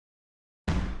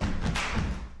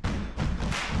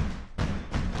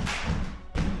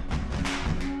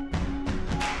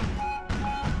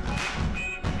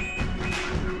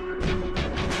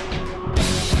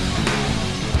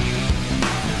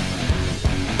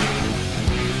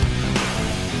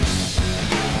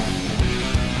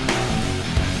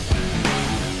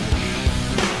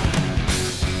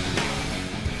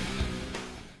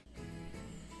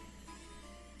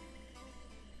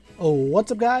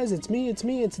What's up, guys? It's the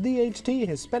HT,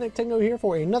 Hispanic Tango here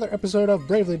for another episode of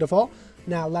Bravely Default.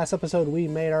 Now, last episode we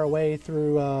made our way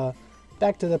through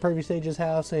back to the Pervy Sage's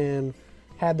house and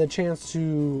had the chance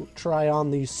to try on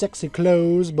these sexy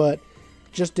clothes, but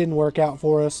just didn't work out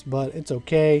for us, but it's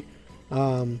okay.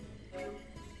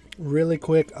 Really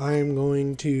quick, I am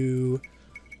going to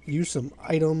use some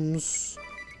items.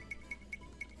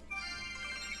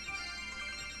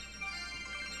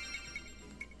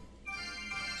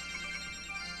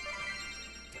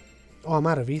 Oh, I'm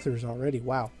out of ethers already.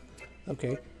 Wow.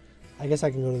 Okay. I guess I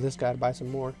can go to this guy to buy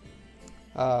some more.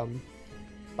 Buy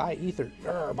ether.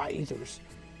 Buy ethers.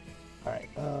 Alright.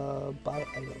 Buy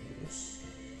items.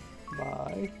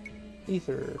 Buy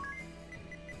ether.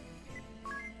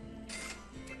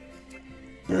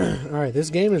 Alright,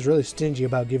 this game is really stingy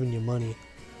about giving you money.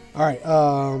 Alright,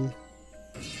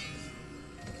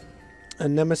 a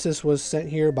nemesis was sent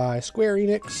here by Square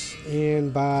Enix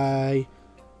and by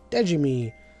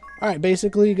Dejimi. Alright,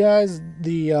 basically, guys,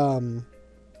 the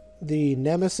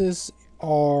nemesis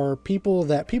are people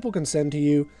that people can send to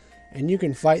you, and you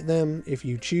can fight them if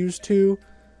you choose to.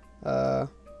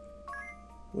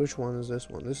 Which one is this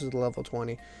one? This is level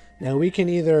 20. Now, we can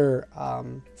either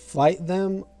fight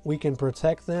them, we can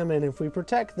protect them, and if we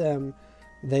protect them,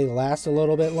 they last a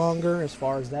little bit longer as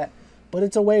far as that. But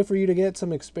it's a way for you to get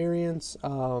some experience.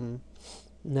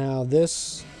 Now,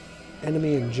 this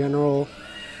enemy in general,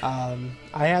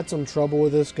 I had some trouble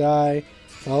with this guy,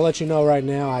 so I'll let you know right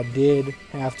now I did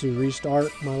have to restart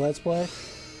my Let's Play,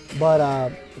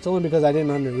 but it's only because I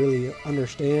didn't really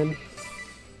understand,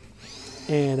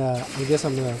 and I guess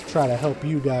I'm going to try to help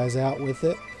you guys out with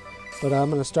it, but I'm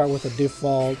going to start with a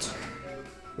default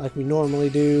like we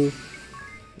normally do,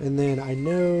 and then I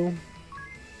know...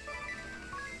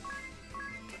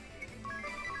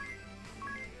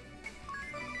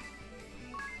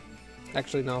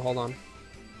 Actually, no, hold on.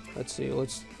 Let's see.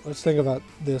 Let's think about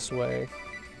this way.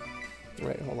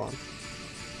 Wait, hold on.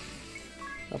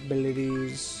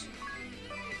 Abilities.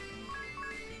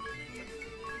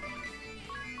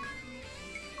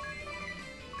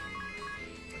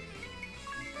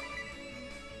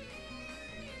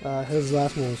 His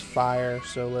last one was fire,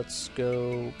 so let's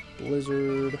go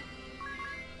blizzard,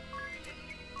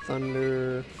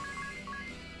 thunder,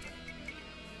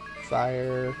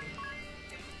 fire,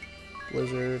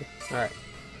 blizzard. All right.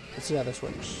 Let's see how this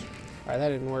works. Alright, that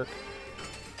didn't work.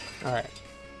 Alright.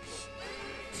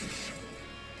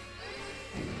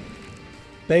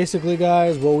 Basically,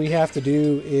 guys, what we have to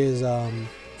do is,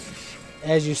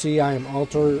 as you see, I am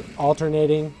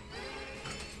alternating.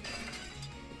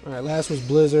 Alright, last was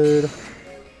blizzard.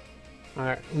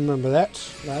 Alright, remember that.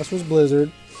 Last was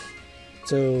blizzard.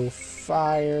 So,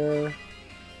 fire,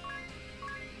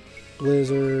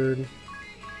 blizzard,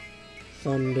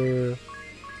 thunder,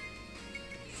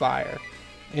 fire,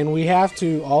 and we have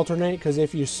to alternate because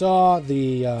if you saw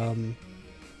the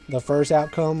first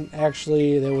outcome,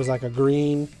 actually there was like a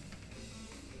green.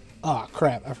 Ah,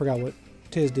 crap! I forgot what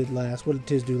Tiz did last. What did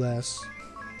Tiz do last?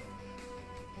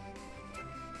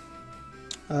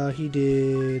 He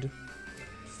did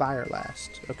fire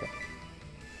last. Okay.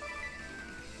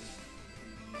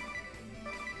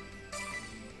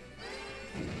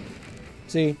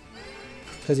 See,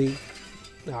 because he.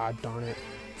 Ah, darn it.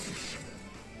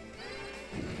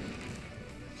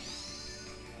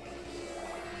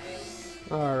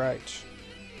 Alright.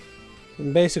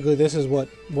 And basically this is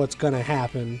what's gonna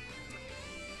happen.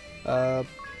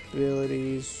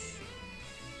 Abilities.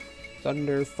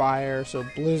 Thunder, fire, so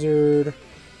blizzard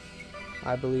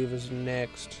I believe is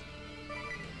next.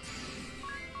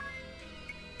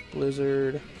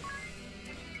 Blizzard.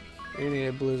 You need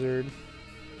a blizzard.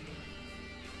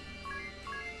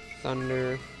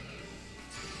 Thunder.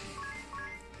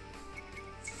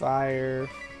 Fire.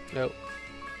 Nope.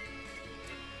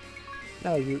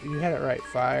 No, you had it right.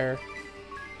 Fire.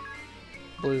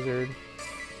 Blizzard.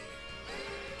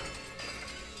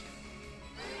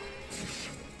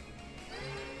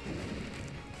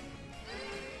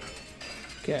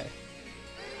 Okay.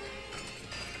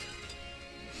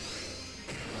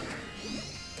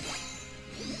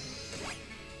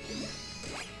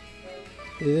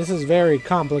 This is very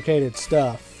complicated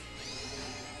stuff.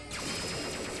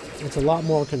 It's a lot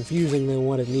more confusing than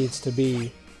what it needs to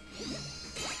be.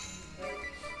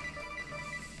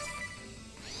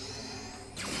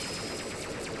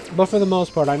 But for the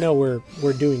most part, I know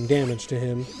we're doing damage to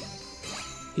him.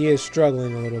 He is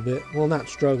struggling a little bit. Well, not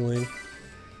struggling.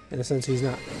 In a sense, he's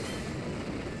not.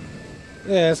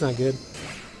 Yeah, that's not good.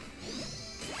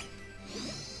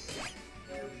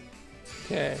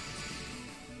 Okay.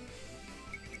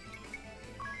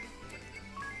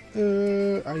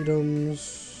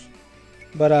 Items.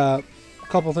 But a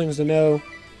couple things to know.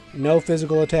 No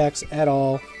physical attacks at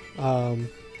all.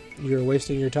 You're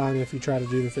wasting your time if you try to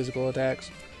do the physical attacks.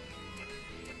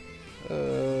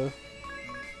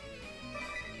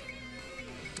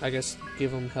 I guess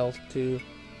give them health too.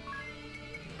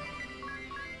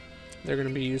 They're going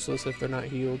to be useless if they're not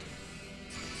healed.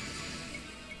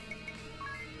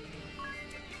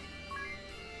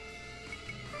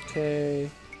 Okay.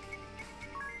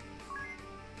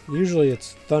 Usually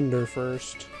it's thunder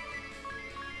first.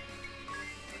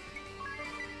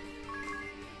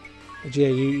 But yeah,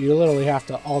 you literally have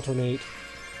to alternate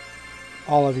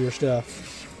all of your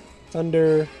stuff.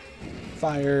 Thunder,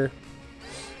 fire,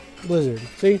 blizzard.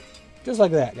 See? Just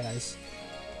like that, guys.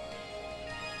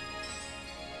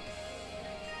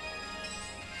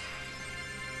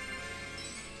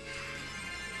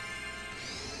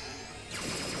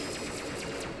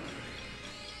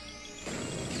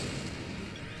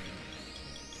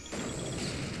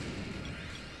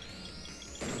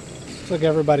 Looks like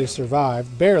everybody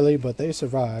survived. Barely, but they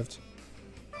survived.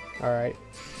 Alright.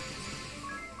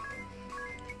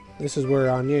 This is where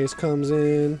Agnès comes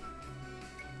in.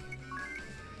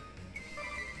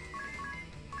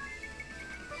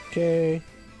 Okay.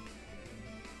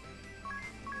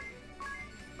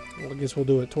 Well, I guess we'll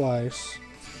do it twice.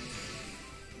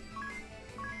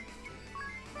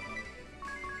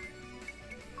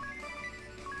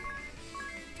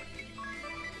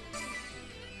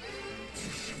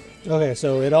 Okay,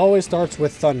 so it always starts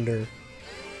with thunder.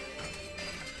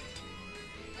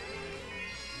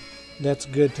 That's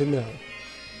good to know.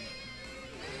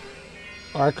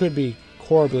 Or I could be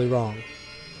horribly wrong.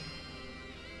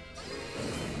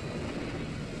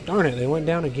 Darn it, they went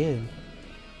down again.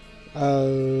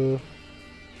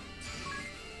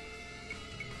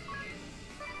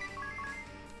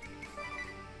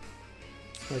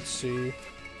 Let's see.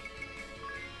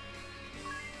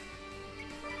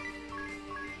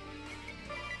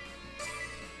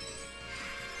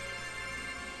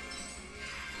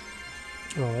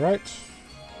 Alright.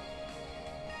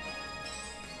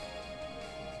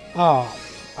 Oh,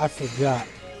 I forgot.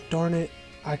 Darn it.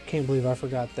 I can't believe I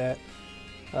forgot that.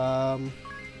 I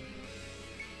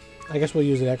guess we'll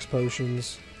use the X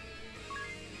potions.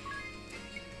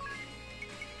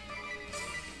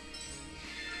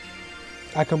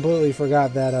 I completely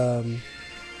forgot that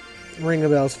Ring a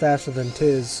Bell's faster than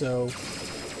Tiz, so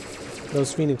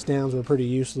those Phoenix Downs were pretty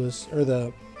useless, or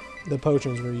the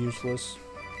potions were useless.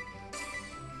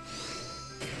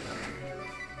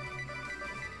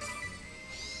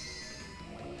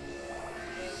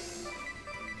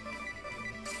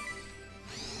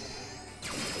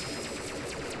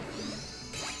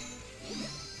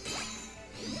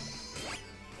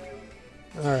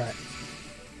 Alright.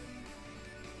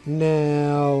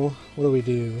 Now, what do we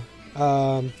do?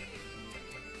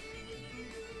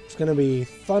 It's gonna be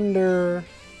thunder,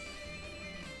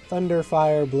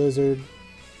 fire, blizzard,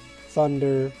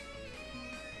 thunder.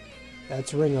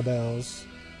 That's Ring a Bells.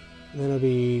 And then it'll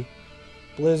be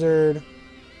blizzard.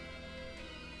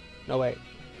 No, wait.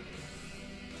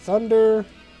 Thunder,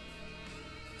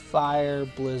 fire,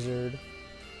 blizzard,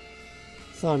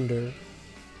 thunder,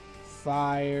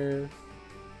 fire,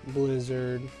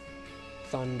 blizzard,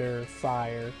 thunder,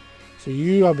 fire. So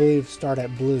you, I believe, start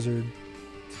at blizzard.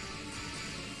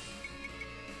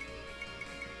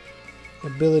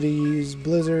 Abilities: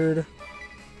 blizzard,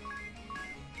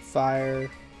 fire,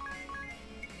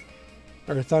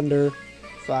 or thunder,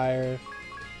 fire,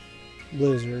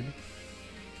 blizzard.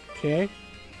 Okay.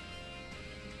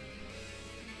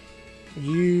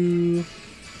 You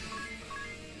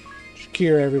just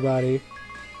cure everybody.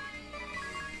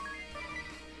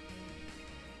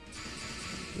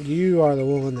 You are the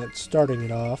one that's starting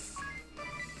it off.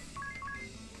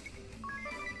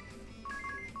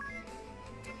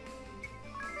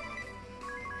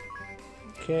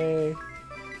 Okay.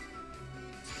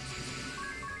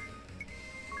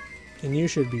 And you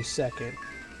should be second.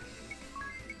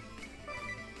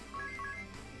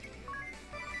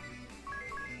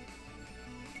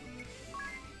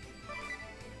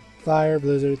 Fire,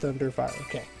 blizzard, thunder, fire.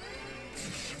 Okay.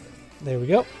 There we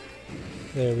go.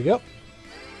 There we go.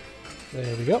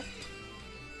 There we go.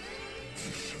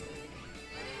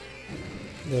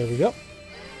 There we go.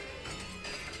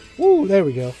 Woo, there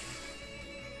we go.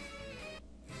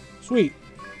 Sweet.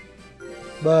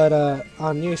 But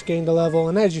Agnès gained a level,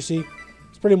 and as you see,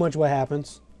 it's pretty much what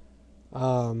happens.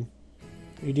 You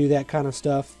do that kind of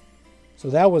stuff. So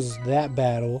that was that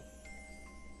battle.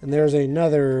 And there's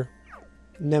another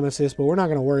Nemesis, but we're not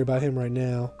going to worry about him right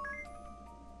now.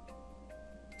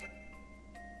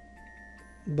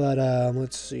 But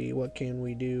let's see, what can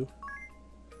we do?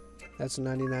 That's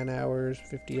 99 hours,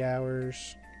 50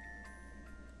 hours.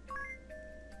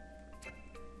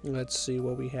 Let's see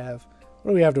what we have.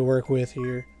 What do we have to work with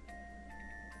here?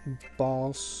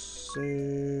 Boss,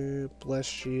 Bless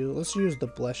Shield. Let's use the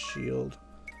Bless Shield.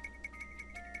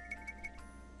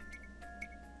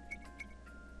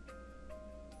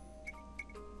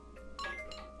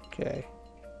 Okay.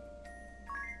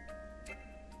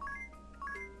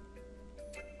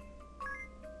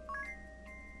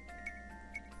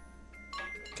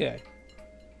 Okay.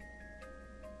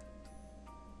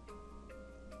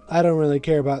 I don't really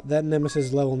care about that.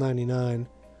 Nemesis level 99.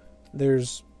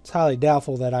 It's highly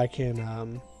doubtful that I can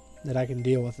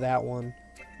deal with that one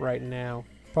right now.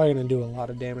 Probably gonna do a lot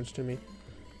of damage to me.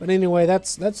 But anyway,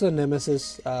 that's a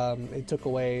Nemesis. It took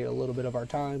away a little bit of our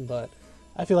time, but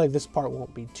I feel like this part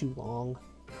won't be too long.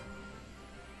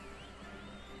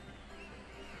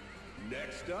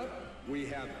 Next up, we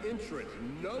have entrant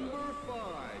number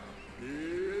 5.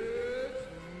 It's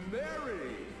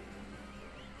Mary.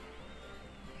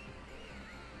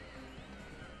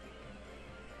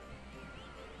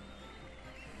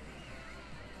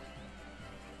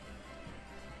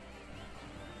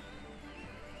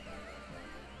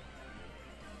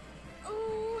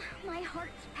 Oh, my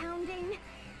heart's pounding,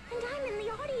 and I'm in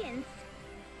the audience.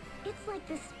 It's like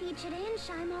the speech at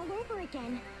Ansheim all over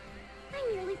again.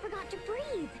 I nearly forgot to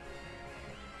breathe.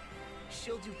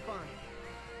 She'll do fine.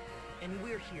 And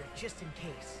we're here just in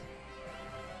case.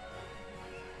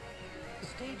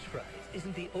 Stage fright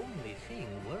isn't the only thing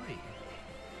worrying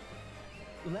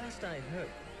me. Last I heard,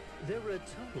 there were a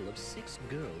total of 6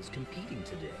 girls competing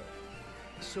today.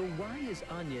 So why is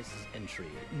Anya's entry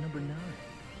number 9?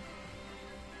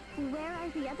 Where are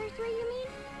the other 3, you mean?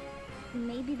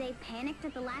 Maybe they panicked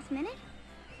at the last minute?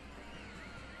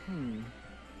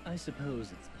 I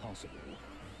suppose it's possible.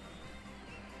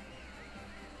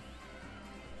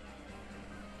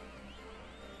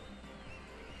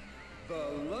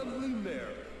 The lovely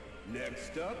Mary.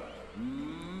 Next up,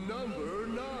 number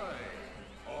 9.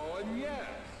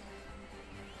 Agnes.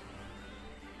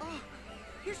 Oh,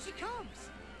 here she comes!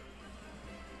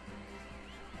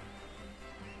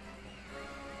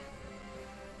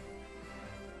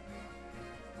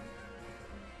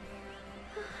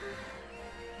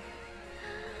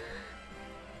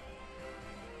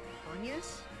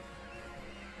 Agnes?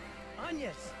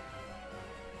 Agnes!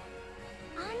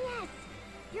 Agnes!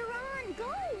 You're on!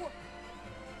 Go!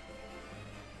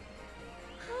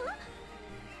 Huh?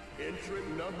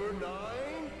 Entrant number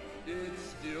 9. It's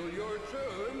still your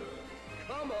turn.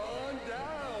 Come on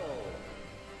down.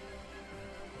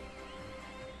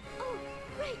 Oh,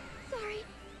 right. Sorry.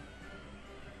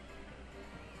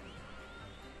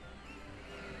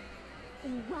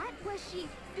 What was she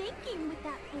thinking with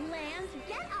that bland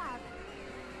get-up?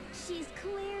 She's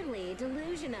clearly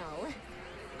delusional.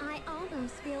 I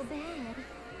almost feel bad.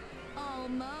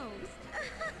 Almost.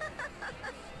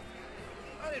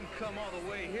 I didn't come all the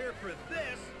way here for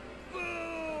this!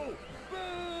 Boo!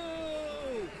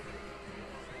 Boo!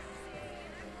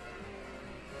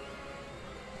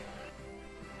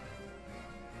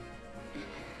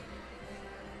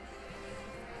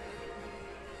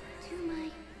 To my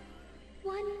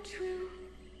one true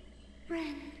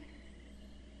friend,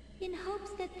 in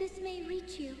hopes that this may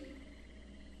reach you.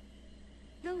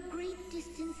 Though great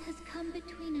distance has come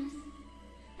between us,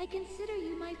 I consider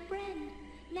you my friend,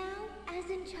 now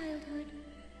as in childhood.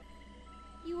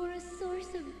 You are a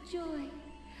source of joy,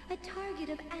 a target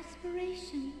of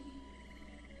aspiration.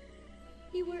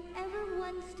 You were ever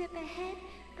one step ahead,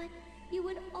 but you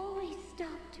would always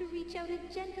stop to reach out a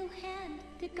gentle hand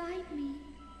to guide me.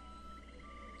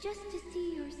 Just to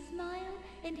see your smile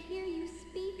and hear you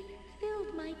speak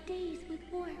filled my days with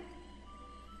warmth.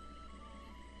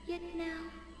 Yet now,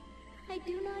 I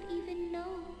do not even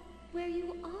know where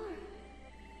you are.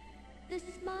 The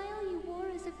smile you wore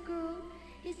as a girl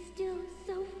is still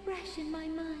so fresh in my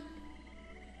mind.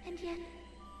 And yet,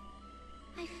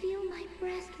 I feel my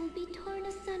breast will be torn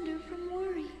asunder from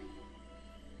worry.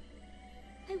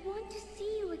 I want to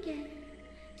see you again,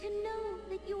 to know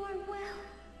that you are well.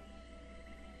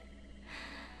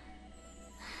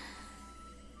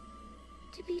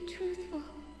 To be truthful,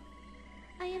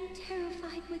 I am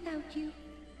terrified without you.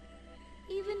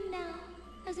 Even now,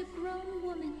 as a grown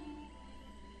woman,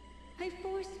 I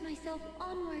force myself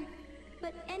onward,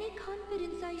 but any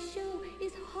confidence I show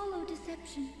is hollow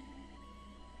deception.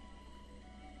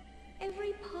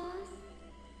 Every pause,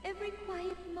 every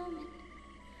quiet moment,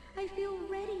 I feel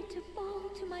ready to fall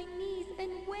to my knees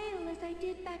and wail as I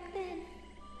did back then.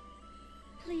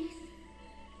 Please,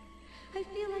 I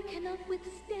feel I cannot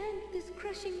withstand this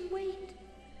crushing weight.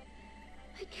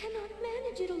 I cannot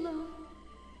manage it alone.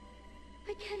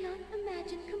 I cannot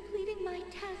imagine completing my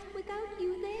task without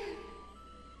you there.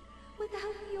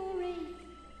 Without your aid.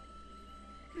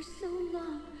 For so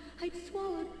long, I'd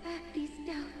swallowed back these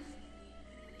doubts.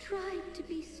 Tried to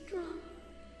be strong.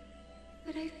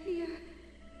 But I fear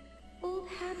old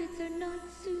habits are not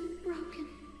soon broken.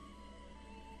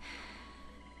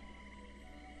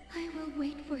 I will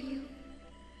wait for you.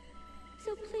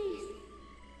 So please,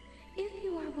 if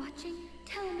you are watching,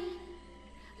 tell me.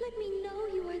 Let me know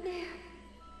you are there.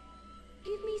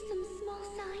 Give me some small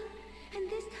sign, and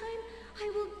this time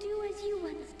I will do as you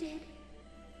once did.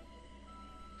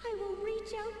 I will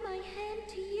reach out my hand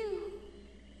to you.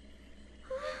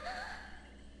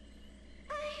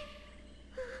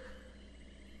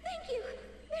 Thank you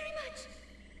very much.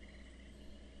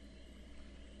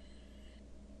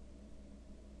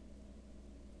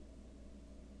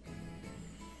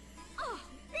 Oh,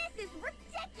 this is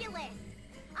ridiculous!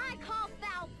 I call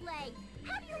foul play.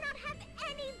 How do you not have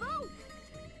any votes?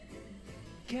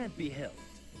 Can't be helped.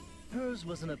 Hers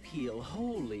was an appeal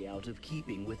wholly out of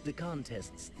keeping with the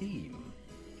contest's theme.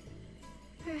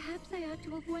 Perhaps I ought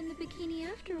to have worn the bikini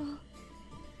after all.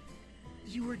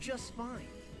 You were just fine.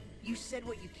 You said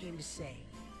what you came to say.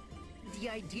 The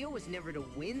idea was never to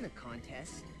win the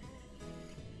contest.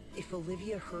 If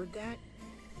Olivia heard that,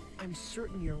 I'm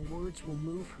certain your words will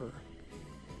move her.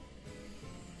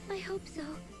 I hope so.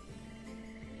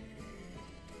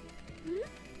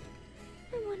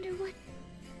 I wonder what...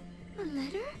 a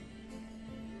letter?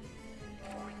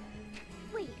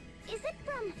 Wait, is it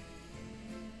from...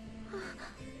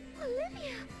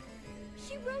 Olivia!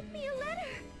 She wrote me a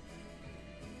letter!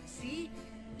 See?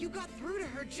 You got through to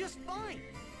her just fine.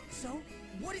 So,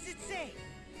 what does it say?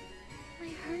 I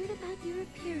heard about your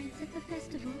appearance at the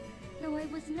festival, though I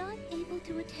was not able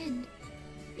to attend.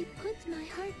 It puts my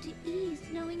heart to ease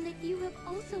knowing that you have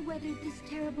also weathered this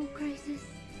terrible crisis.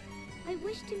 I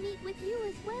wish to meet with you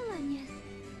as well, Agnes,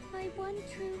 my one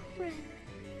true friend.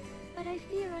 But I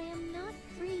fear I am not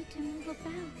free to move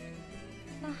about.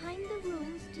 Behind the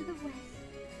ruins to the west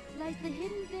lies the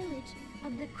hidden village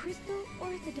of the Crystal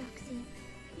Orthodoxy.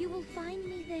 You will find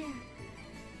me there.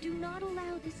 Do not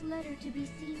allow this letter to be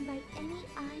seen by any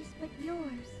eyes but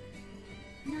yours.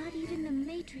 Not even the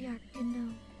matriarch can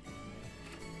know.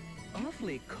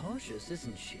 Awfully cautious,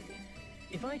 isn't she?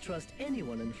 If I trust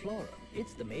anyone in Flora,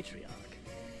 it's the matriarch.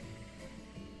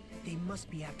 They must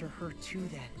be after her too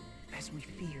then, as we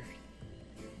feared.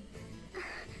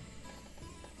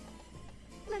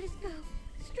 Let us go.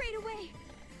 Straight away.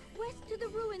 West to the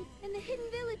ruins and the hidden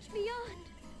village beyond.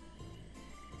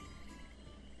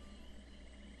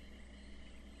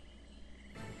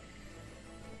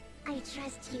 I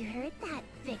trust you heard that,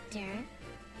 Victor.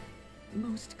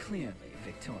 Most clearly,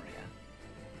 Victoria.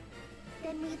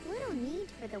 Then we've little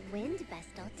need for the Wind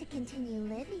Vestal to continue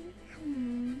living.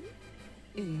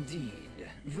 Indeed,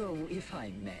 though if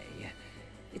I may,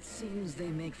 it seems they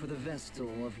make for the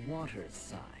Vestal of Water's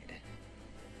side.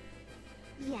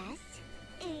 Yes,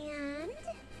 and?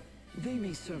 They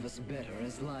may serve us better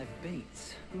as live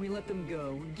baits. We let them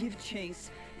go, give chase,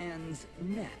 and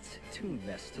net two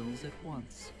Vestals at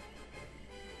once.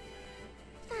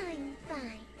 Fine,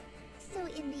 fine. So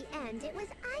in the end, it was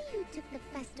I who took the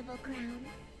festival crown.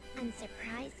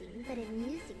 Unsurprising, but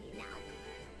amusing enough.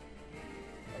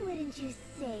 Wouldn't you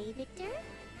say, Victor?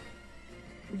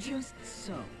 Just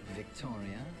so,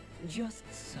 Victoria. Just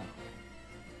so.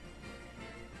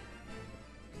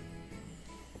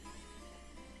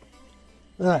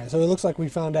 Alright, so it looks like we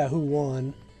found out who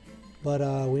won. But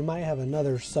we might have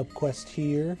another sub-quest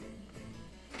here.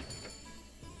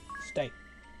 Stay.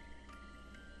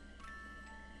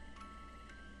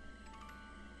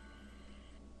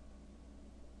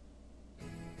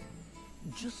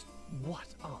 Just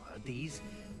what are these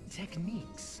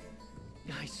techniques?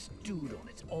 I stewed on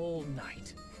it all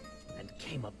night and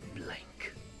came up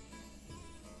blank.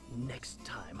 Next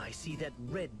time I see that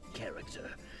red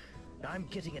character, I'm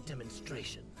getting a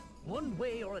demonstration, one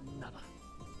way or another.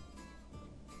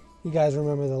 You guys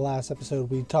remember the last episode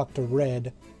we talked to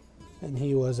Red, and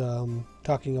he was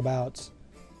talking about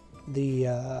the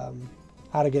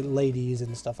how to get ladies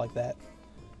and stuff like that.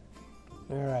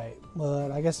 Alright,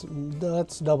 but I guess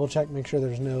let's double check, make sure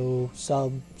there's no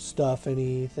sub stuff,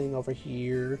 anything over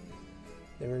here.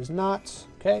 There is not.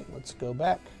 Okay, let's go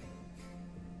back.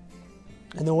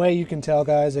 And the way you can tell,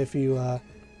 guys, if you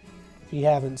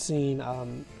haven't seen,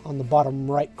 on the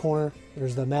bottom right corner,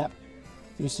 there's the map.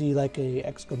 If you see like a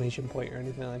exclamation point or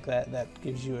anything like that, that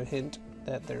gives you a hint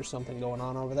that there's something going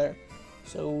on over there.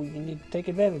 So you need to take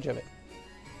advantage of it.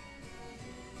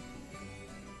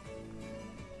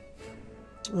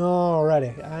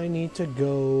 Alrighty, I need to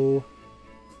go.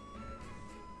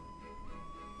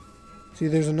 See,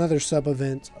 there's another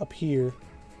sub-event up here.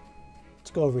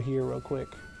 Let's go over here real quick.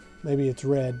 Maybe it's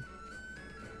red.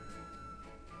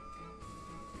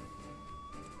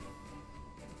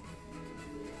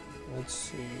 Let's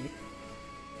see.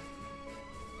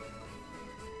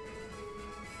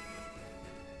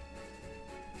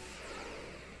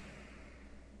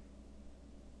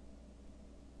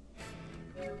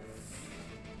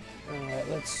 Alright,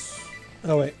 let's...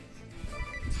 Oh, wait.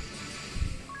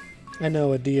 I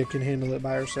know Adia can handle it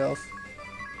by herself.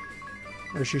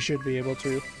 Or she should be able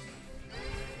to.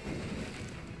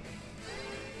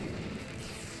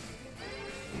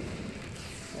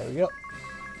 There we go.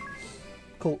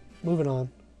 Cool. Moving on.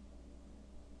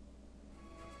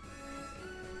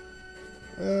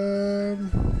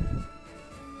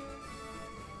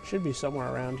 Should be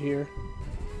somewhere around here.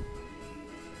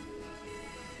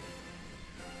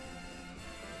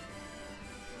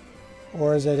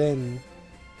 Or is it in...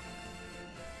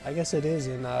 I guess it is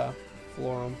in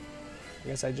Florum. I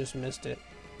guess I just missed it.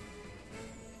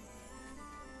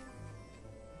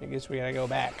 I guess we gotta go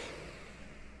back.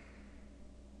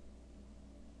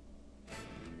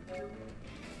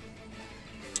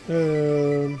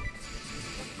 I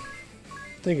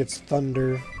think it's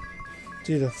Thunder. It's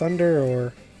either Thunder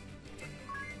or...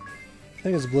 I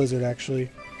think it's Blizzard,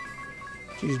 actually.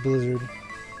 Jeez, Blizzard.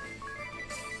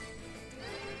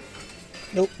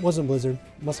 Nope, wasn't Blizzard.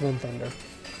 Must have been Thunder.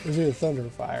 It was either Thunder or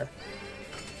Fire.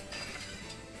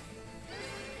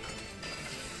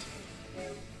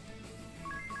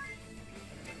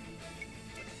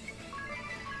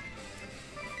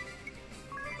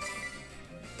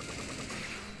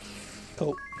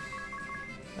 Cool.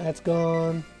 That's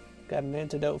gone. Got an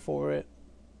antidote for it.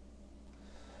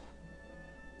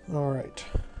 Alright.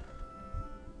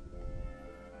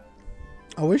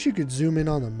 I wish you could zoom in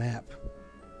on the map.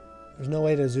 There's no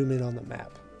way to zoom in on the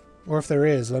map. Or if there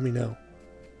is, let me know.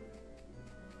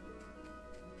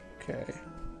 Okay.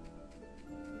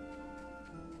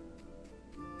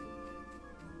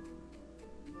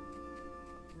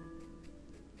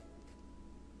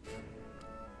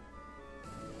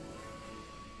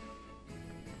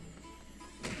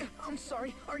 I'm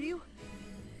sorry, are you?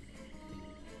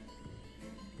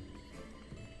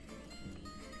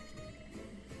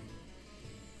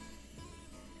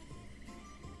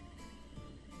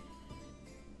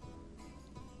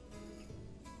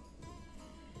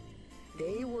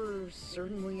 They were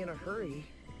certainly in a hurry.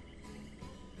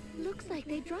 Looks like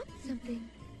they dropped something.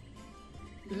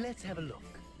 Let's have a look.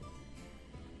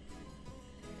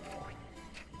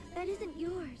 That isn't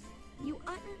yours. You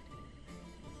oughtn't.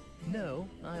 No,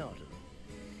 I ought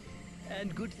to.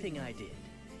 And good thing I did.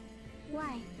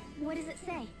 Why? What does it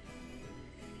say?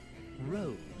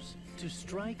 Rose to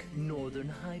strike Northern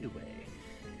Hideaway.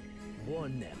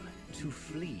 Warn them to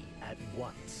flee at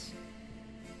once.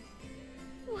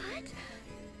 What?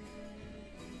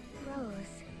 Rose.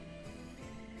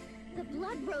 The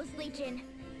Blood Rose Legion.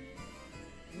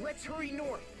 Let's hurry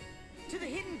north, to the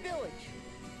hidden village.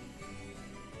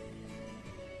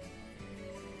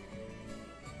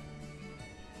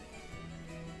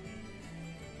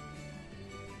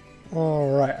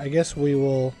 Alright, I guess we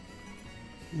will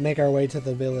make our way to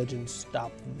the village and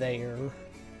stop there.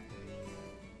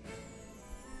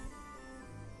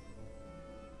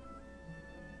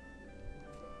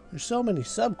 There's so many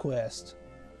subquests.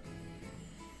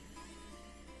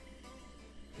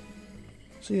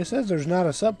 See, it says there's not a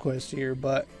subquest here,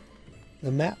 but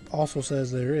the map also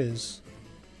says there is.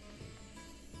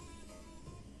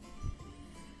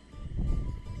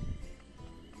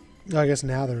 I guess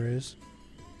now there is.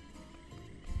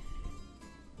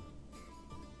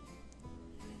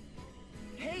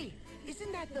 Hey,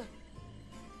 isn't that the...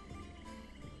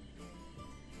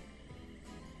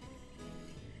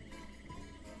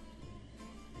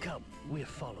 Come, we're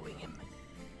following him.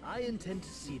 I intend to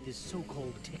see this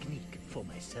so-called technique for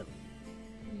myself.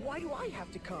 Why do I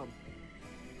have to come?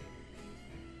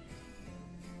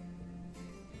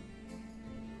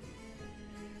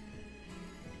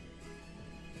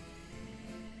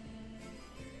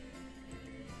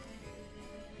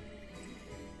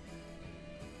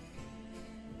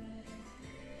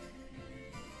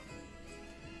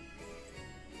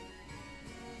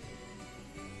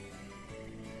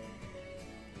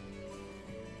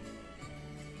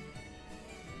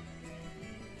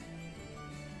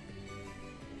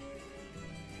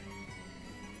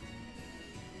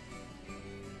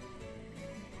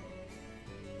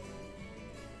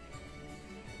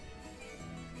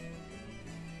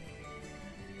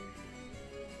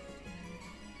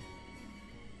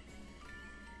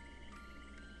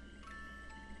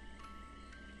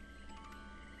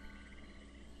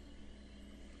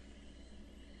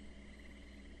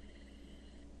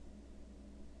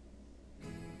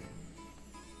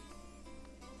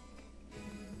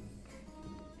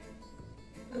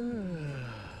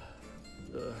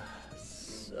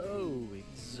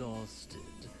 exhausted.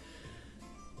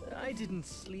 I didn't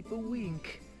sleep a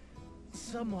wink.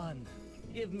 Someone,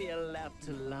 give me a lap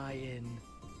to lie in.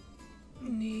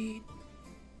 Need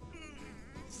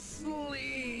sleep.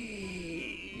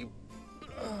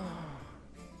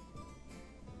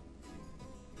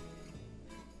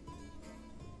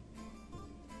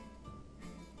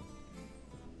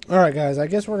 Alright guys, I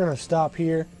guess we're going to stop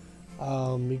here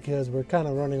because we're kind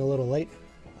of running a little late.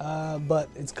 But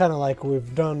it's kind of like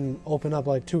we've opened up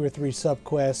like 2 or 3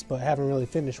 sub-quests, but haven't really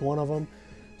finished one of them.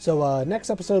 So next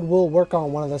episode we'll work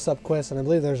on one of the sub-quests, and I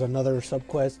believe there's another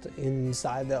sub-quest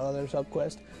inside the other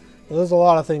sub-quest. So there's a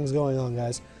lot of things going on,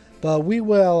 guys. But we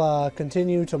will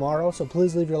continue tomorrow, so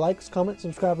please leave your likes, comments,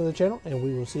 subscribe to the channel, and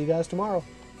we will see you guys tomorrow.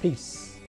 Peace.